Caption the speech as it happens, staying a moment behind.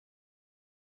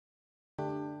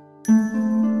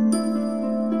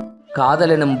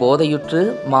காதலெனும் போதையுற்று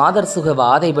மாதர் சுக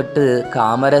வாதைப்பட்டு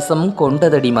காமரசம்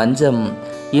கொண்டதடி மஞ்சம்.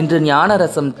 இன்று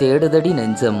ஞானரசம் தேடுதடி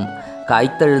நெஞ்சம்.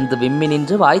 காய்த்தெழுந்து விம்மி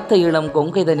நின்று வாய்த்த இளம்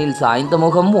கொங்கைதனில் சாய்ந்த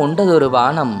முகம் ஒண்டதொரு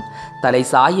வானம். தலை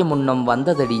சாய முன்னம்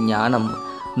வந்ததடி ஞானம்.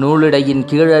 நூலிடையின்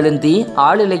கீழழுந்தி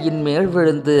ஆளிலையின் மேல்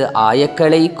விழுந்து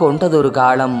ஆயக்களை கொண்டதொரு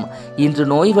காலம். இன்று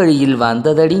நோய் வழியில்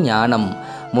வந்ததடி ஞானம்.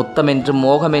 முத்தமென்றும்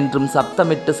மோகமென்றும்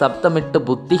சப்தமிட்டு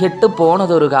புத்திகெட்டு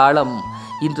போனதொரு காலம்.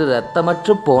 இன்று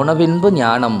இரத்தமற்று போன பின்பு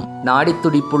ஞானம்.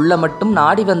 நாடித்துடி புள்ள மட்டும்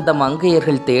நாடி வந்த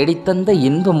மங்கையர்கள் தேடித்தந்த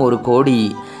இன்பம் ஒரு கோடி.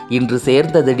 இன்று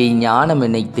சேர்ந்ததடி ஞானம்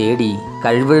என்னை தேடி.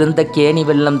 கல்விழுந்த கேணி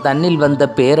வெள்ளம் தன்னில்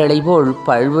வந்த பேரலை போல்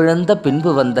பல்விழுந்த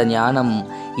பின்பு வந்த ஞானம்.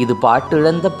 இது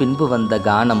பாட்டிழந்த பின்பு வந்த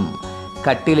கானம்.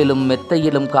 கட்டிலும்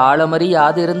மெத்தையிலும்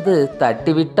காலமறியாதிருந்து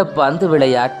தட்டிவிட்ட பந்து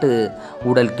விளையாட்டு.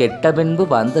 உடல் கெட்ட பின்பு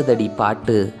வந்ததடி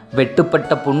பாட்டு.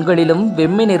 வெட்டுப்பட்ட புண்களிலும்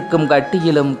வெம்மி நிற்கும்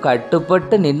கட்டியிலும்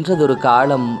கட்டுப்பட்டு நின்றதொரு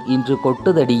காலம். இன்று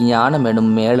கொட்டுதடி ஞானம்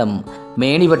எனும் மேளம்.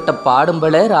 மேனிவட்ட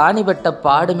பாடும்பல ராணிவட்ட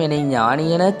பாடுமெனை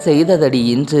ஞானியெனச் செய்ததடி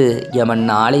இன்று. எமன்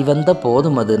நாளை வந்த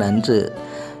போதும் அது நன்று.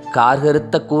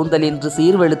 கார்கருத்த கூந்தல் இன்று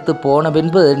சீர்வெளுத்து போன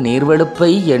பின்பு நீர்வெளுப்பை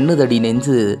எண்ணுதடி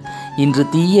நெஞ்சு. இன்று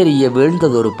தீயெறிய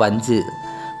வீழ்ந்ததொரு பஞ்சு.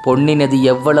 பொன்னினது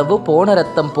எவ்வளவு போன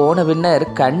ரத்தம் போன பின்னர்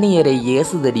கண்ணியரை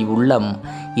ஏசுதடி உள்ளம்.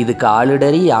 இது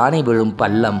காலிடறி யானை விழும்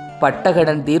பள்ளம்.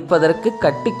 பட்டகடன் தீர்ப்பதற்கு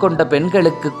கட்டிக்கொண்ட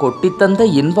பெண்களுக்கு கொட்டித்தந்த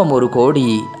இன்பம் ஒரு கோடி.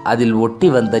 அதில் ஒட்டி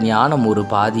வந்த ஞானம் ஒரு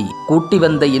பாதி. கூட்டி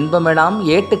வந்த இன்பமெல்லாம்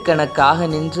ஏட்டுக்கணக்காக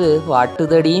நின்று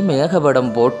வாட்டுதடி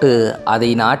மேகபடம் போட்டு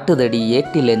அதை நாட்டுதடி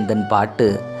ஏட்டிலெந்தன் பாட்டு.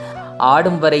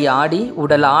 ஆடும் வரை ஆடி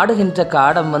உடல் ஆடுகின்ற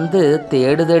காடம் வந்து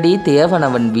தேடுதடி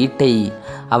தேவனவன் வீட்டை.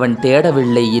 அவன்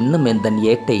தேடவில்லை இன்னும் எந்தன்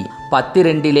ஏட்டை.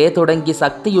 12 தொடங்கி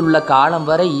சக்தியுள்ள காலம்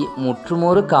வரை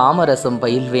முற்றுமொரு காமரசம்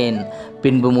பயில்வேன்.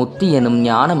 பின்பு முத்தி எனும்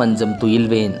ஞான மஞ்சம்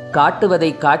துயில்வேன்.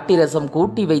 காட்டுவதை காட்டிரசம்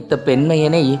கூட்டி வைத்த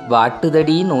பெண்மையனை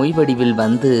வாட்டுதடி நோய் வடிவில்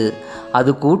வந்து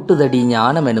அது கூட்டுதடி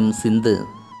ஞானம் எனும் சிந்து.